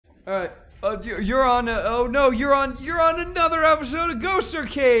All right. You're on. Oh no, you're on another episode of Ghost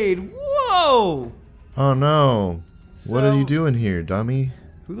Arcade. Whoa! Oh no! What are So- you doing here, dummy?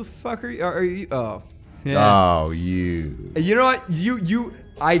 Who the fuck are you? Are you? Oh. Oh, you. You know what?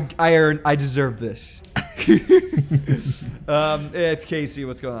 I deserve this. It's Casey.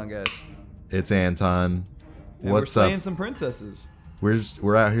 What's going on, guys? It's Anton. And What's we're up? slaying some princesses.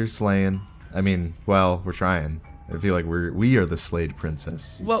 We're out here slaying. I mean, well, we're trying. I feel like we are the slayed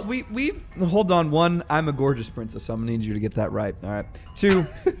princess. Well, we've hold on. One, I'm a gorgeous princess, so I'm gonna need you to get that right. All right. Two,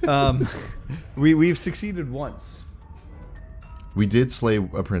 we've succeeded once. We did slay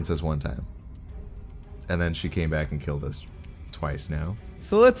a princess one time, and then she came back and killed us twice now.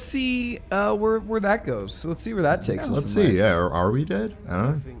 So let's see where that goes. So let's see where that takes us. Let's in see. life. Yeah, are we dead? I I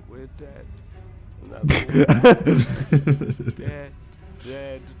don't know. think we're dead. And that's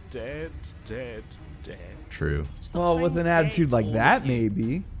dead. True. Well, with an attitude like that,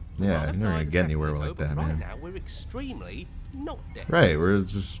 maybe. Yeah, you're never gonna get anywhere like that, right man. now we're extremely not dead. Right, we're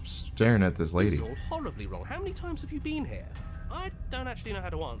just staring at this This lady. is all horribly wrong. How many times have you been here? I don't actually know how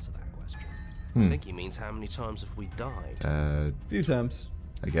to answer that question. I think he means how many times have we died? A few times.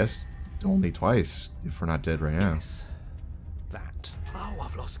 I guess only twice if we're not dead right now. Yes. That. Oh,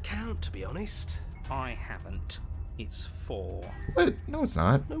 I've lost count, to be honest. I haven't. It's 4. What? No, it's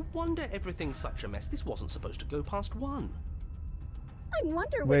not. No wonder everything's such a mess. This wasn't supposed to go past 1. I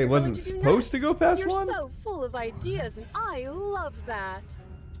wonder what Wait, you're wasn't going to do supposed to next. go past You're 1? so full of ideas, and I love that.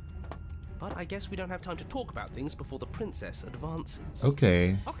 But I guess we don't have time to talk about things before the princess advances.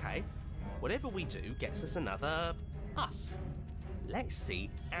 Okay. Okay. Whatever we do gets us another us. Let's see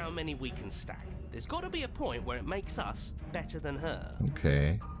how many we can stack. There's got to be a point where it makes us better than her.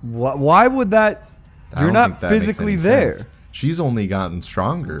 Okay. Why would that? I You're don't not think that makes physically any there. sense. She's only gotten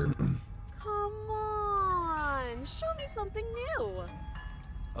stronger. Come on, show me something new.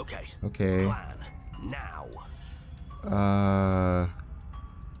 Okay. Okay. Plan now.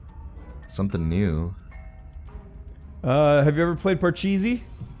 Something new. Have you ever played Parcheesi?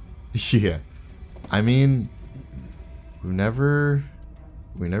 Yeah. I mean, we never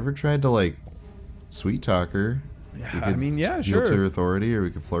tried to like sweet talk her. Yeah, We I mean, yeah, yield to sure. her authority, or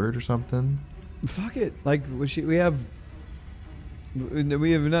we could flirt or something. Fuck it. Like we have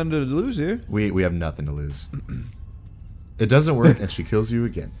nothing to lose here. We have nothing to lose. It doesn't work, and she kills you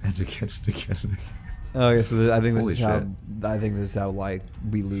again and again and again. And again. Oh, yeah. So I think this Holy is how shit. like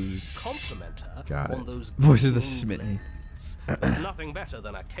we lose. Compliment her Got on it. those Voice of the green smitten. blades. There's nothing better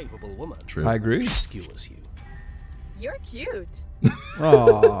than a capable woman. True. I agree. Skewers you. You're cute. Aww.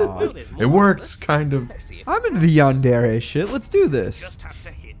 Well, there's more It of worked, this. kind of. Let's see if I'm into the yandere shit. Let's do this. just have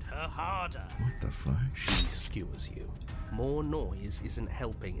to hit her harder. What the fuck? She skewers you. More noise isn't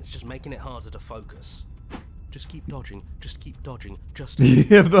helping. It's just making it harder to focus. Just keep dodging. Just keep dodging. Just You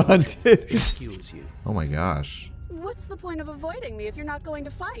have the hunted. She skewers you. Oh my gosh. What's the point of avoiding me if you're not going to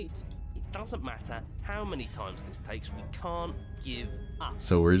fight? It doesn't matter how many times this takes. We can't give up.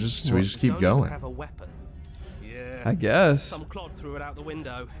 So we just We keep don't even going. have a weapon. Yeah. I guess. Some clod threw it out the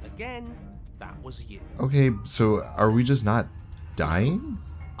window. Again, that was you. Okay, so are we just not dying?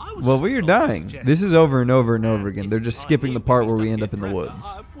 I was Well, just we are about to dying. suggest This is over and over and over that again. if They're just I skipping knew the part we where we stuck end it up in the forever, woods.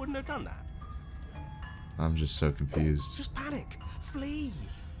 I wouldn't have done that. I'm just so confused. Just panic. Flee.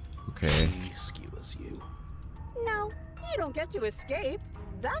 Okay. She skewers you. No, you don't get to escape.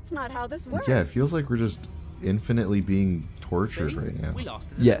 That's not how this works. Yeah, it feels like we're just infinitely being tortured See? right now. We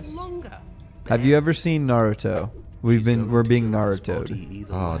lasted a Yes. little longer. Have you ever seen Naruto? We're being Naruto'd.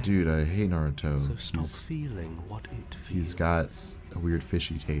 Oh, dude, I hate Naruto. So stop He's, feeling what it feels. he's got a weird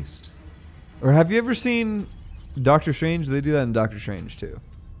fishy taste. Or have you ever seen Doctor Strange? They do that in Doctor Strange too.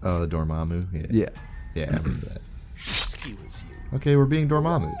 Oh, the Dormammu? Yeah. Yeah. Yeah, I remember that. skewers you. Okay, we're being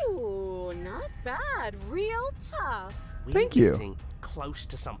Dormammu. Ooh, not bad. Real tough. We're Thank you. getting close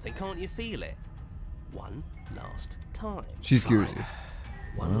to something. Can't you feel it? One last time. She skewers you.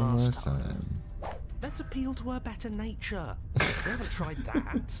 One One last last time. time. Let's appeal to her better nature. We haven't tried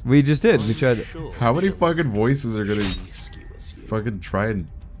that. We just did. We tried it. Sure, How many she'll fucking voices are gonna She skewers you. fucking try and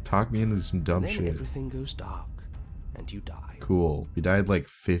talk me into some dumb And then shit? everything goes dark, and you die. Cool. We died like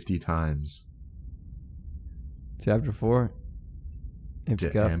 50 times. Chapter 4. Empty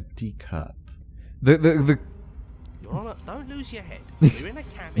The cup. empty cup. The You're on a, don't lose your head. You're in a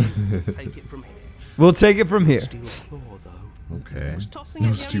cabin. Take it from here. We'll take it from here. Steel claw, though. Okay. Was tossing No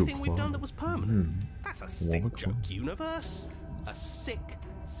out the steel only thing we've claw. done that was permanent. That's a sick Wonderful. joke, universe. A sick,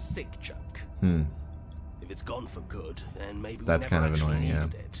 sick joke. Hmm. If it's gone for good, then maybe That's we never kind of actually annoying, yeah.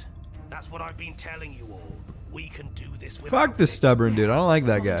 needed it. That's what I've been telling you all. We can do this without Fuck this it. stubborn dude. I don't like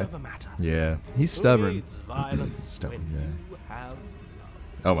that Mind guy. over matter. Yeah. He's Who stubborn. needs violence Stubborn when guy. you have love?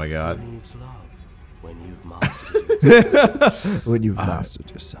 Oh my god. Who needs love when you've mastered it? When you've mastered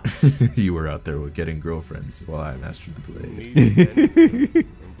yourself. You were out there with getting girlfriends while I mastered the blade. Needs men,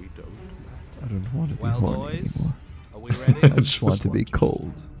 and we don't I matter. don't want to be Well, horny boys, anymore. Are we ready? I just want to be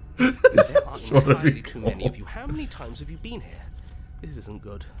cold. There are wanna be entirely too many of cold. you. How many times have you been here? This isn't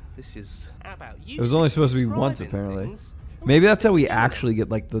good. This is... How about you? It was only supposed to be once, describing apparently. things? Maybe that's how we actually get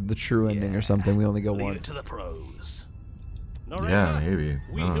like the true ending or something. We only go Leave it once. to the pros. Yeah, maybe.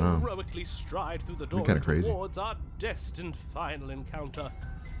 We I don't know. heroically stride through the door kinda crazy. towards our destined final encounter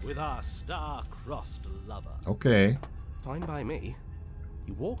with our star-crossed lover. Okay. Fine by me.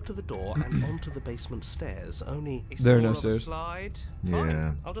 You walk to the door and onto the basement stairs. Only it's There are more no of a stairs. slide. Yeah.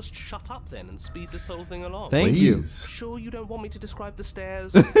 Fine. I'll just shut up then and speed this whole thing along. Thank you. Please. Sure you don't want me to describe the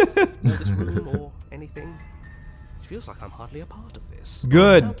stairs or this room or anything? It feels like I'm hardly a part of this.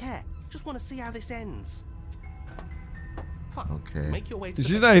 Good. Don't care. Just want to see how this ends. Fine. Okay. Make your way to the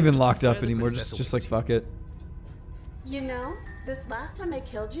She's not even basement locked where up the anymore. princess Just like awaits fuck it. You know, this last time I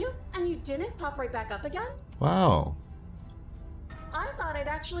killed you, and you didn't pop right back up again? Wow. I thought I'd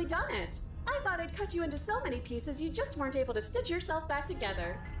actually done it. I thought I'd cut you into so many pieces you just weren't able to stitch yourself back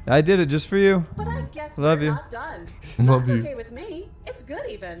together. I did it just for you. But I guess Love we're you. not done. Love That's you. okay with me. It's good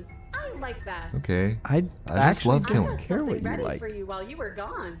even. I like that. Okay. I just actually love I killing. don't got care something what you ready like. for you while you were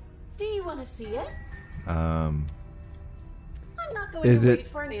gone. Do you want to see it? Um. I'm not going Is to it- wait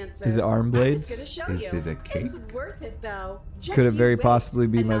for an answer. is it arm I'm blades? just gonna show Is you. it a cake? It's worth it though. Just Could it you very wait, possibly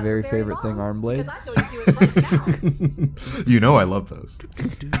be and my not for very favorite thing, long, arm because blades? I'm going to do it right now. You know I love those.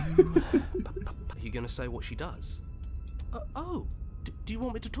 Are you going to say what she does? Do you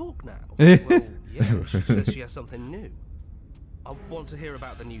want me to talk now? Well, yeah, she says she has something new. I want to hear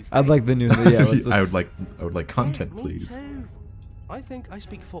about the new thing. I'd like the new. Yeah, let's, I would like content, Me please. too. I think I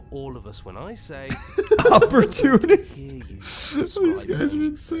speak for all of us when I say opportunist. hear you. These guys are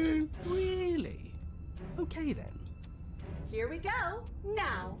insane. Really? Okay then. Here we go.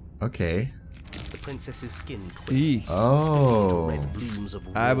 Now. Okay. The princess's skin Eek. twists. Oh. Red blooms of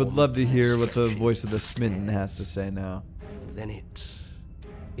I would warm love to hear what the stretches voice of the her Smitten has to chest. say now. Then it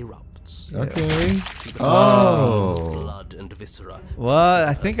erupts. Okay. To the Oh. blood and viscera. What? Pieces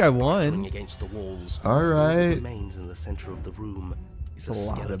I of her think I won. splattering against the walls. All All that right. remains in the center of the room is a It's a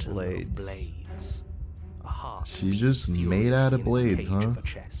lot of skeleton blades. blades. A heart. She beats just made out of furiously in blades, its cage huh? of her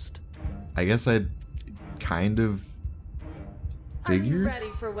chest. I guess I'd kind of Are you figured. ready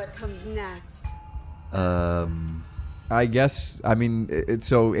for what comes next? I guess. I mean,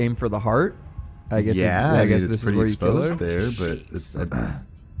 so aim for the heart. I guess. Yeah, I guess it's this is pretty where you kill her. exposed there, but it's.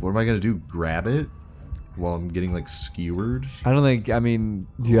 What am I gonna do? Grab it while I'm getting like skewered? I don't think. I mean,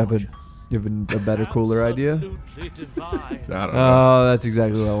 do you have a a better, cooler idea? Absolutely divine. I don't know. Oh, that's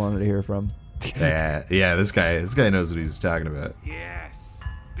exactly what I wanted to hear from. Yeah. This guy knows what he's talking about. Yes,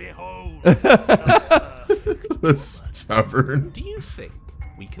 behold. That's stubborn. Do you think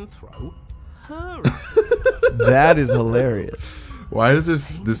we can throw her? That is hilarious. Why does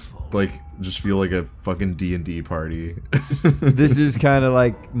this like just feel like a fucking D&D party? This is kind of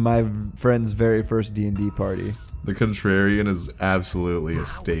like my friend's very first D&D party. The contrarian is absolutely a How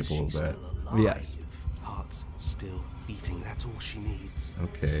is staple she of that. still alive? Yes. Heart's still beating. That's all she needs. This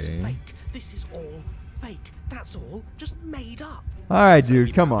Okay. is fake. This is all fake. That's all just made up. All right, So we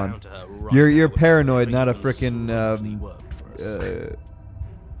dude, come bow on. down to her right You're now with paranoid, every not a evil frickin' slightly worked for us.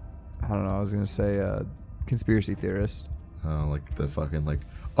 I don't know. I was gonna say conspiracy theorist. Oh, like the fucking like,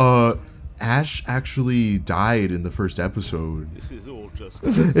 Ash actually died in the first episode. This is all just.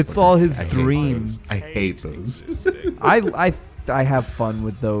 It's all his I hate dreams. those. I hate those. existing. I have fun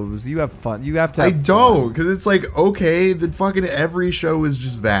with those. You have fun. You have to. I Have don't, fun. because it's like, okay, then fucking every show is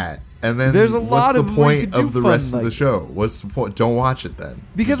just that. And then There's a what's lot the of them where you point could do of the fun rest of like the it. show? What's the point? Don't watch it then.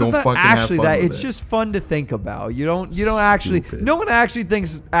 Because Just it's don't not fucking have actually fun that. with It's it. just fun to think about. You don't actually. Stupid. No one actually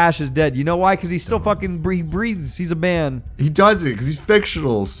thinks Ash is dead. You know why? Because he's still fucking breathes. He's a man. He does it because he's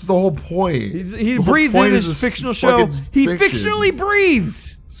fictional. It's the whole point. He The whole breathes in point his is fictional this show. fucking He fiction. fictionally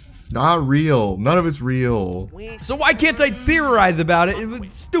breathes. It's not real. None of it's real. So why can't I theorize about it?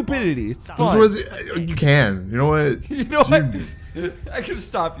 It's stupidity. It's This fun. was- you can. You know what? You know what? I can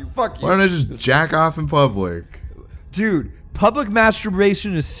stop you. Fuck you. Why don't I just jack off in public? Dude, public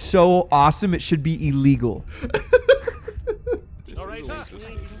masturbation is so awesome it should be illegal.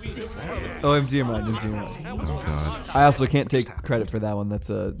 OMG, OMG. Oh god. I also can't take credit for that one. That's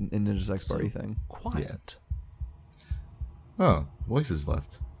a Ninja Sex Party thing. Quiet. Oh, voices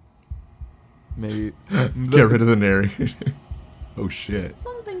left. Maybe. Get rid of the narrator. Oh shit.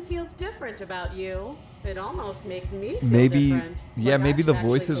 Something feels different about you. It almost makes me feel Maybe- different. yeah, Like maybe I the should actually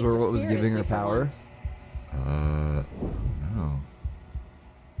voices take were this what was giving her seriously for power. once. No.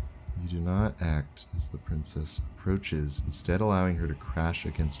 You do not act as the princess approaches, instead allowing her to crash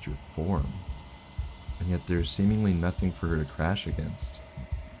against your form. And yet there's seemingly nothing for her to crash against.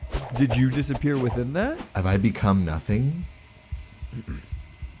 Did you disappear within that? Have I become nothing?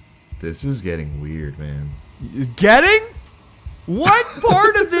 This is getting weird, man. Getting? What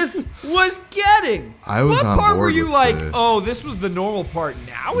part of this was getting? I was what on part board were you with like, this. oh, this was the normal part,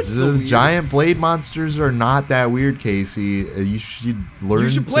 now it's the The weird. giant blade monsters are not that weird, Casey. You should learn. You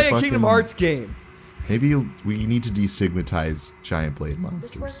should play to a Kingdom fucking- Hearts game. Maybe we need to destigmatize giant blade This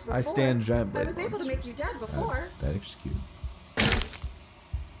monsters. worked before. I stand giant blade I was able to make you dead before. That execute.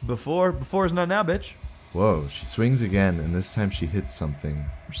 Before is not now, bitch. Whoa, she swings again, and this time she hits something,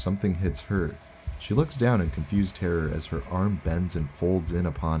 or something hits her. She looks down in confused terror as her arm bends and folds in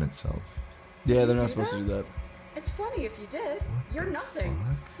upon itself. Yeah, they're you not do supposed to that? do that. It's funny if you did. You're nothing.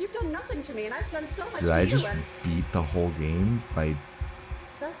 fuck? You've done nothing to me, and I've done so much Did to I you, just and beat the whole game by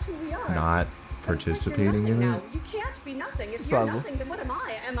that's who we are. not But it's like participating you're in nothing it? now. You can't be nothing. If It's you're possible. nothing, then what am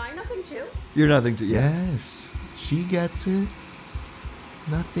I? Am I nothing too? You're nothing to. Yeah. Yes, she gets it.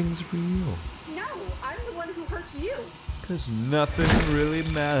 Nothing's real. No, I'm the one who hurts you. Because nothing really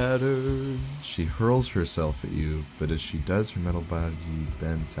matters. She hurls herself at you, but as she does, her metal body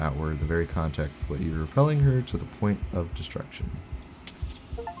bends outward, the very contact of what you're repelling her to the point of destruction.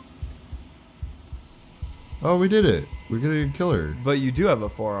 Oh, we did it! We're gonna kill her. But you do have a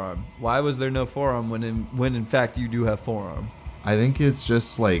forearm. Why was there no forearm when in fact you do have forearm? I think it's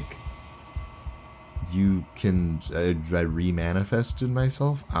just like you can. I re-manifested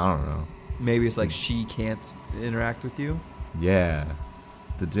myself. I don't know. Maybe it's like she can't interact with you. Yeah.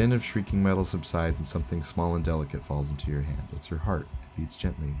 The din of shrieking metal subsides and something small and delicate falls into your hand. It's her heart. It beats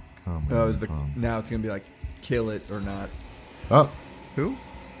gently, calmly. Oh, is the calm. now it's gonna be like kill it or not? Oh, Who?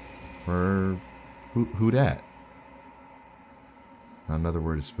 who dat? Not another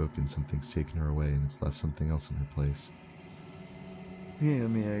word is spoken. Something's taken her away, and it's left something else in her place. Yeah,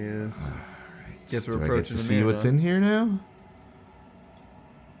 me, I guess. Right. Guess we're Do I get approaching to the see mirror what's now. in here now?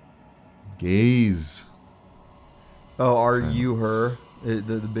 Oh, are Silence. you her? The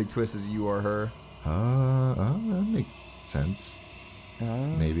big twist is you are her. Oh, that makes sense.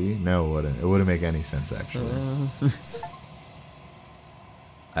 Maybe. No, it wouldn't. It wouldn't make any sense, actually.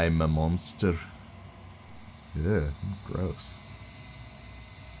 I'm a monster. Yeah, gross.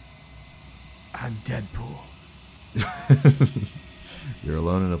 I'm Deadpool. You're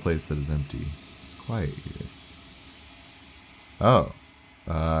alone in a place that is empty. It's quiet here. Oh.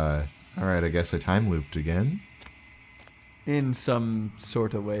 Alright, I guess I time looped again. In some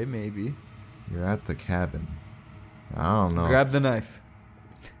sort of way, maybe. You're at the cabin. I don't know. Grab the knife.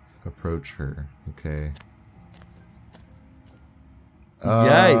 Approach her. Okay.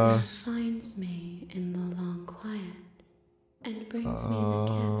 Yikes. Finds me in the long quiet and brings me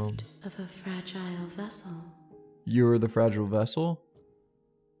the gift of a fragile vessel. You're the fragile vessel?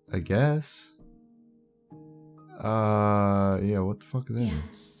 I guess. Yeah, what the fuck is that?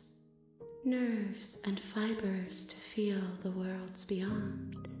 Yes. Nerves and fibers to feel the worlds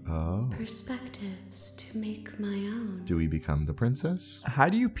beyond. Oh. Perspectives to make my own. Do we become the princess? How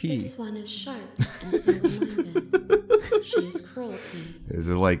do you pee? This one is sharp and single-minded. She is cruelty, Is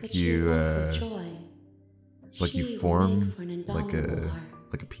it like but she is you, also joy. like She you will form make for an like indomitable a heart.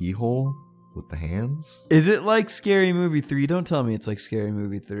 like a pee hole with the hands? Is it like Scary Movie 3? Don't tell me it's like Scary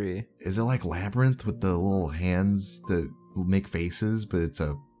Movie 3. Is it like Labyrinth with the little hands that make faces, but it's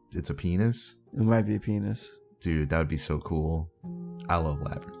a penis? It might be a penis. Dude, that would be so cool. I love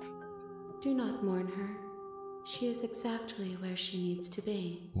Labyrinth. Do not mourn her. She is exactly where she needs to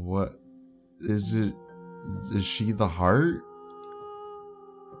be. What is it? Is she the heart?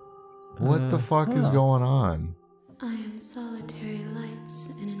 What the fuck is going on? I am solitary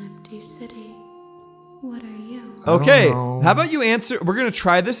lights in an empty city. What are you? I don't Okay, know. how about you answer? We're gonna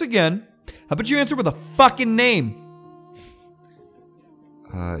try this again. How about you answer with a fucking name?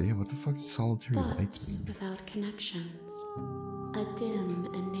 Yeah, what the fuck does solitary lights Thoughts mean? without connections. A dim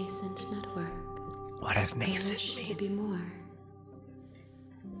and nascent network. What does I wish to be more.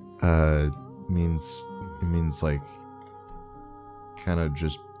 It means like kind of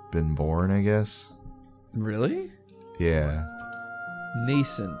just been born, I guess. Really? Yeah.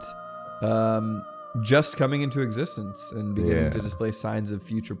 Nascent. Just coming into existence and beginning Yeah. to display signs of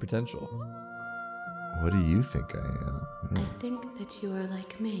future potential. What do you think I am? I think that you are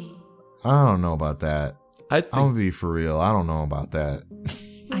like me. I don't know about that. I I'm gonna be for real. I don't know about that.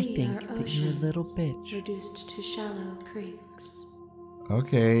 I We think are that you're a little oceans, bitch. reduced to shallow creeks.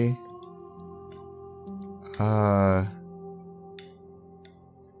 Okay.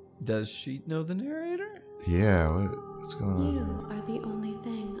 Does she know the narrator? Yeah. What's going on? You are the only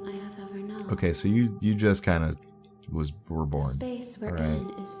thing I have Okay, so you just kind of were The born. space we're Alright. in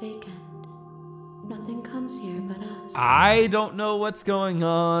is vacant. Nothing comes here but us. I don't know what's going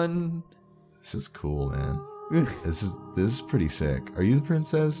on. This is cool, man. This is pretty sick. Are you the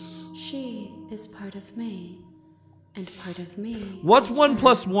princess? She is part of me, and part of me. What's is 1 her.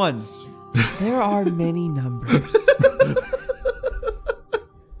 plus 1? There are many numbers.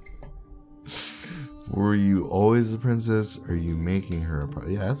 Were you always the princess? Or are you making her a part?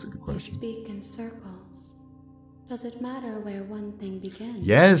 Yeah, that's a good You question. speak in circles. Does it matter where one thing begins?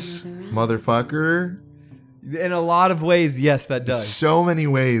 Yes, and the other ends? motherfucker. In a lot of ways, yes, that does. So many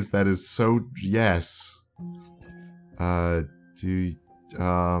ways that is so yes. Are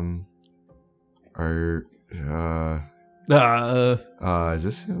is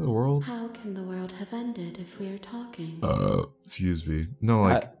this the end of the world? How can the world have ended if we are talking? Excuse me. No,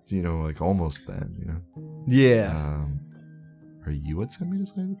 like like almost then, you know. Yeah. Are you what sent me to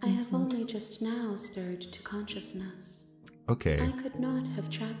say the I have princess? only just now stirred to consciousness. Okay. I could not have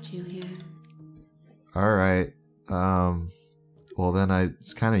trapped you here. All right. Well then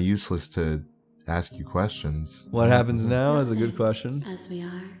it's kind of useless to ask you questions. What happens now is a Nothing, good question. As we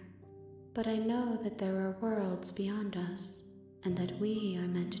are. But I know that there are worlds beyond us, and that we are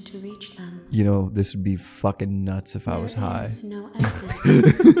meant to reach them. You know, this would be fucking nuts if I was There high. is no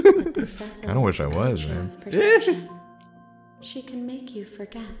exit. But this vessel Kinda wish is a I was, creature man. of perception. She can make you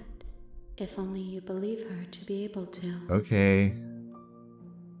forget, if only you believe her to be able to. Okay.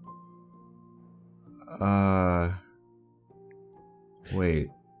 Wait.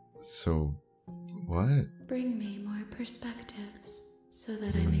 So, what? Bring me more perspectives, so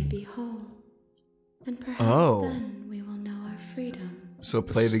that I may be whole. And perhaps Oh. then we will know our freedom. So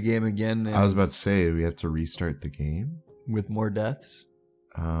play the game again. I was about to say, we have to restart the game. with more deaths.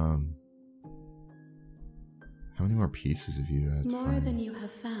 How many more pieces have you had to More find? than you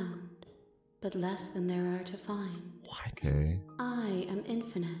have found, but less than there are to find. What? Okay. I am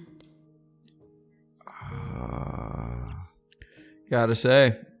infinite. Gotta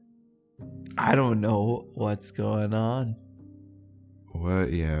say, I don't know what's going on.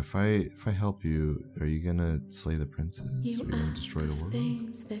 What? Yeah. If I help you, are you gonna slay the princess? You Are you gonna ask destroy the of world?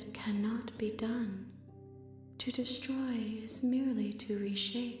 things that cannot be done. To destroy is merely to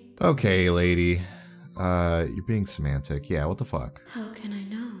reshape. Okay, lady. You're being semantic. Yeah. What the fuck? How can I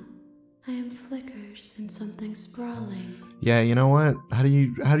know? I am flickers in something sprawling. Yeah. You know what? How do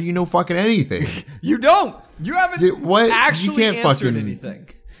you know fucking anything? You don't. You haven't What? actually You can't answered fucking anything.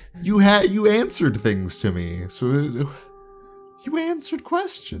 You answered things to me, so you answered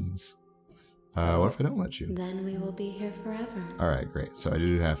questions. What if I don't let you? Then we will be here forever. All right, great. So I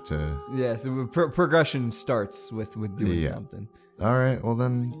do have to. Yeah. So progression starts with doing Yeah. something. All right, well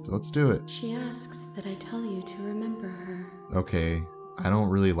then let's do it. She asks that I tell you to remember her. Okay, I don't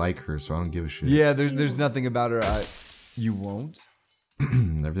really like her, so I don't give a shit. Yeah. There's nothing about her. You won't.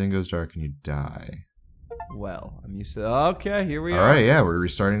 Everything goes dark and you die. Well, I'm used to. Okay, here we All are. right, yeah, we're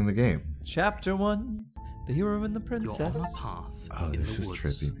restarting the game. Chapter 1: The Hero and the You're Princess. on a path Oh, in this the is woods.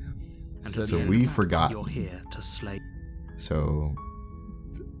 trippy, man. And So at So the end we of that, forgot. You're here to slay. So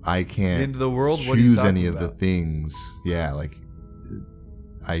I can't Into the world? What are you choose talking any of the about? things. Yeah, like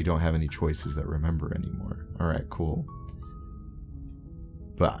I don't have any choices that remember anymore. All right, cool.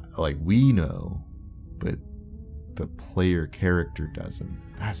 But like we know, but the player character doesn't.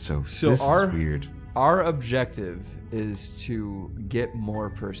 That's so. So this our- is weird. Our objective is to get more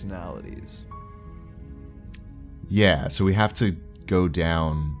personalities. Yeah, so we have to go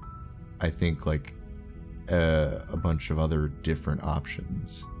down. I think like a bunch of other different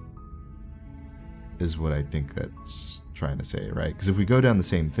options is what I think that's trying to say, right? Because if we go down the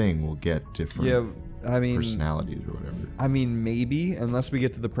same thing, we'll get different Yeah, I mean, personalities or whatever. I mean, maybe unless we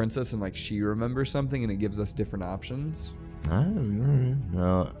get to the princess and like she remembers something and it gives us different options.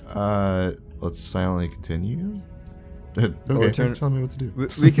 No, let's silently continue. Okay, turn- tell me what to do.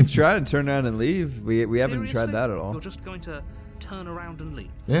 We can try to turn around and leave. We haven't Seriously? tried that at all. You're just going to turn around and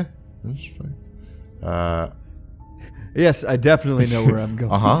leave. Yeah, that's fine. Yes, I definitely know where I'm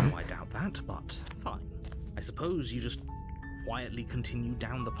going. Uh-huh. Oh, I doubt that, but fine. I suppose you just quietly continue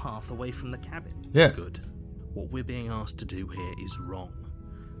down the path away from the cabin. Yeah. Good. What we're being asked to do here is wrong.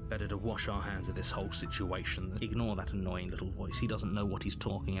 Better to wash our hands of this whole situation. Ignore that annoying little voice. He doesn't know what he's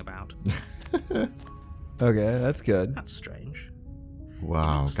talking about. Okay, that's good. That's strange.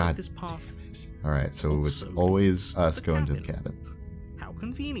 Wow, Looks like God. this path. All right, so it's Also always leads us to the going to the cabin. cabin. How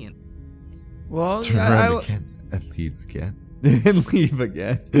convenient. Well, Turn around again and leave again. and leave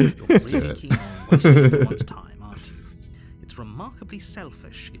again. You're do really it. keen on wasting everyone's time, aren't you? It's remarkably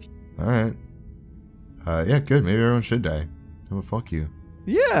selfish if you... All right. Yeah, good. Maybe everyone should die. Oh, fuck you.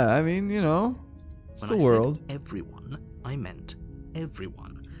 Yeah, I mean, you know, it's When the I world. said everyone, I meant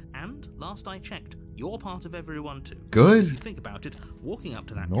everyone. And last I checked, you're part of everyone too. Good. So if you think about it, walking up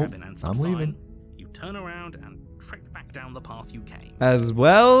to that Nope, cabin and I'm fine, leaving. you turn around and trek back down the path you came. As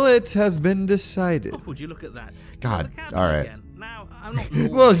well, it has been decided. Oh, would you look at that? God, The cabin all right. again. Now, I'm not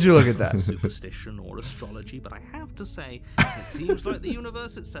Well, did you look at that? superstition or astrology, but I have to say, it seems like the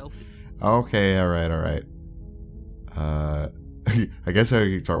universe itself. Okay, all right. I guess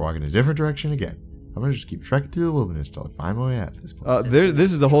I start walking a different direction again. I'm gonna just keep trekking through the wilderness till I find my way out of this place.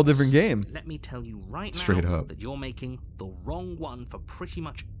 This is a whole different game. Let me tell you right Straight now up. that you're making the wrong one for pretty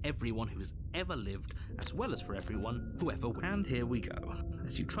much everyone who has ever lived, as well as for everyone who ever will. And here we go.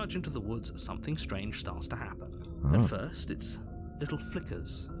 As you trudge into the woods, something strange starts to happen. Oh. At first, it's little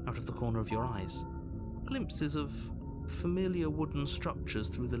flickers out of the corner of your eyes. Glimpses of familiar wooden structures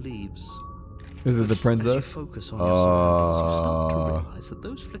through the leaves. Is it the As you princess? focus on your surroundings, you start to realize that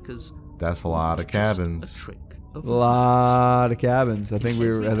those flickers That's a lot of are just cabins. a trick of Lot of cabins. I think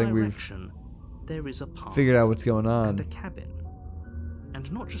we've direction, there is a path figured out what's going and a on. cabin.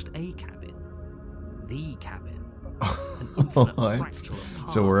 And not just a cabin, the cabin. What?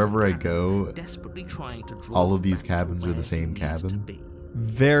 So wherever I go, desperately trying to draw all of these back to cabins are where the same it needs to cabin? be.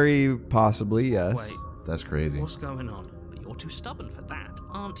 Very possibly, yes. Wait, That's crazy. what's going on? But you're too stubborn for that,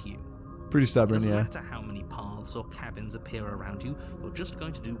 aren't you? Pretty It stubborn, doesn't yeah. matter how many paths or cabins appear around you, you're just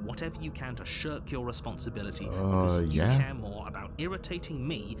going to do whatever you can to shirk your responsibility because yeah. you care more about irritating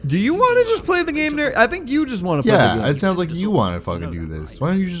me. Do you than want to do just play the game there? I think you just want to play Yeah, the it game. sounds like you want to fucking do this. Why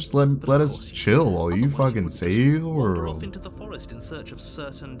don't you just let us chill while you fucking save the wander off world? into the forest in search of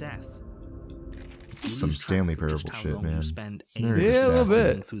certain death. You Some lose track Stanley of just Parable how shit, long you man. spend It's very Yeah, a little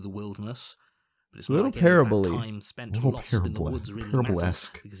sassy. bit. through the wilderness. But it's A little not like any of that parable-y. time spent Little lost in the parable- woods really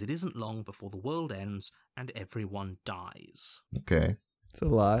parable-esque. matters, because it isn't long before the world ends and everyone dies. Okay. It's a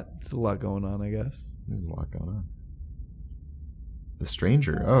lot. It's a lot going on, I guess. There's a lot going on. The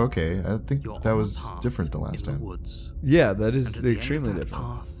stranger. Oh, okay. I think You're that on a was path different the last in the time. woods. Yeah, that And is at the end extremely of that different.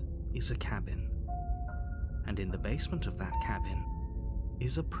 path is a cabin. And in the basement of that cabin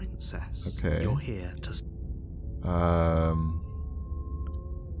is a princess. Okay. You're here to...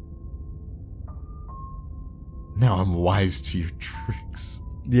 Now I'm wise to your tricks.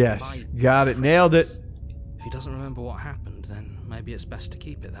 Yes, By got it. Nailed it. If he doesn't remember what happened, then maybe it's best to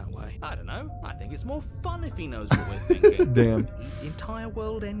keep it that way. I don't know. I think it's more fun if he knows what we're thinking. Damn. The entire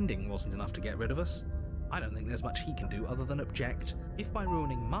world ending wasn't enough to get rid of us. I don't think there's much he can do other than object. If by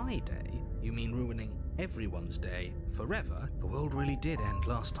ruining my day, you mean ruining everyone's day forever, the world really did end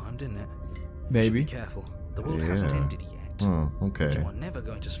last time, didn't it? Maybe. Be careful. The world hasn't Yeah. ended yet. Oh, okay. You are never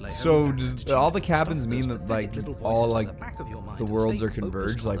going to slay her So with that does attitude. all the cabins Stop mean those that, pathetic like, little all, voices like, at the back of your mind the and worlds stay are focused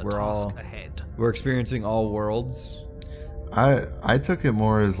converged? on Like, the we're all... task ahead. We're experiencing all worlds? I took it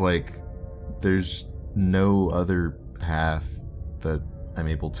more as like there's no other path that I'm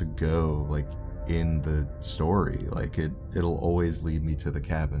able to go like in the story. Like it'll always lead me to the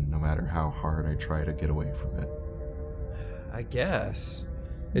cabin no matter how hard I try to get away from it. I guess.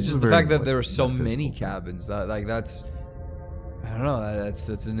 It's This is just the very, fact that like, there were so metaphysical many thing. cabins. That's... I don't know. That's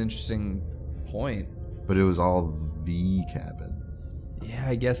an interesting point. But it was all the cabin. Yeah,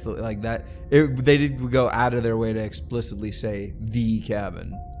 I guess like that. They did go out of their way to explicitly say the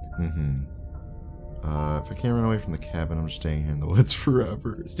cabin. Mm-hmm. If I can't run away from the cabin, I'm just staying here in the woods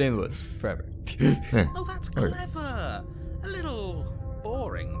forever. Stay in the woods forever. Eh, Oh, that's okay. clever. A little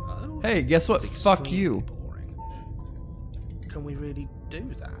boring, though. Hey, guess what? It's Fuck extremely you. boring. Can we really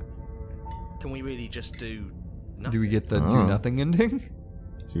do that? Can we really just do nothing? Do we get the do Oh. nothing ending?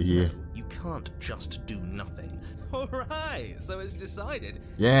 Yeah. No, you can't just do nothing. All right, so it's decided.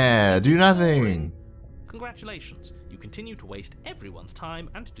 Yeah, do nothing. Congratulations, you continue to waste everyone's time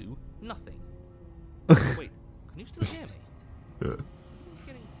and do nothing. Wait, can you still hear me? It's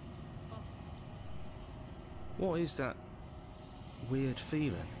getting fuzzy. What is that weird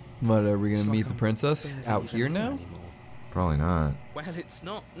feeling? What, are we It's gonna like meet the I'm princess barely out even here here now? anymore. Probably not. Well, it's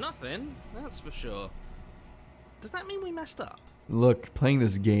not nothing, that's for sure. Does that mean we messed up? Look, playing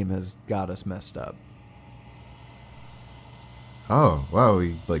this game has got us messed up. Oh, wow,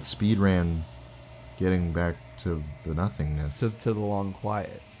 we like speed ran getting back to the nothingness. To the long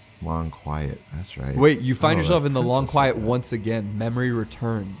quiet. Long quiet, that's right. Wait, you find Oh, yourself that in the long princess quiet like that. once again. Memory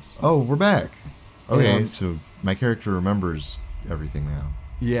returns. Oh, we're back. Okay, And- so my character remembers everything now.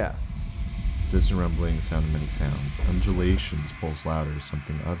 Yeah. Distant rumbling, sound of many sounds. Undulations pulse louder,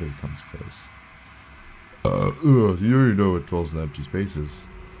 something other comes close. You already know what dwells in empty spaces.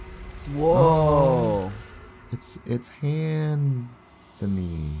 Whoa. It's Anthony.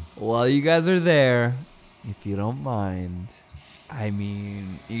 While you guys are there, if you don't mind. I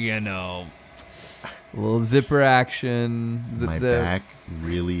mean, you know, a little zipper action. My back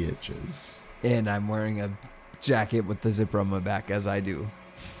really itches. And I'm wearing a jacket with the zipper on my back, as I do.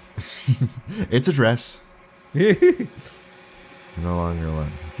 It's a dress. You're no longer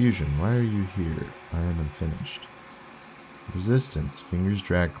alone. Confusion, why are you here? I am unfinished. Resistance, fingers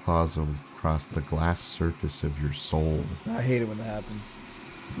drag claws across the glass surface of your soul. I hate it when that happens.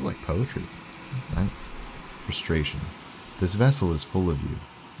 It's like poetry. It's nice. Frustration. This vessel is full of you.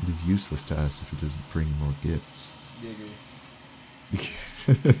 It is useless to us if it doesn't bring more gifts.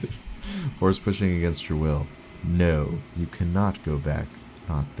 Force pushing against your will. No, you cannot go back.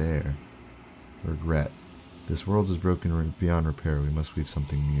 Not there. Regret. This world is broken beyond repair. We must weave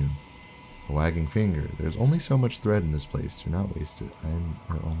something new. A wagging finger. There's only so much thread in this place. Do not waste it. I am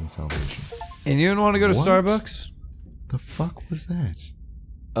our only salvation. And you don't want to go to What? Starbucks? The fuck was that?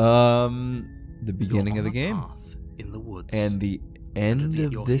 The beginning of the game. Path in the woods. And the end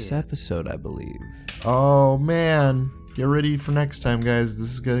You're of this here. episode, I believe. Oh, man. Get ready for next time, guys.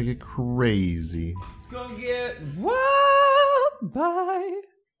 This is gonna get crazy. It's gonna get wild. Bye.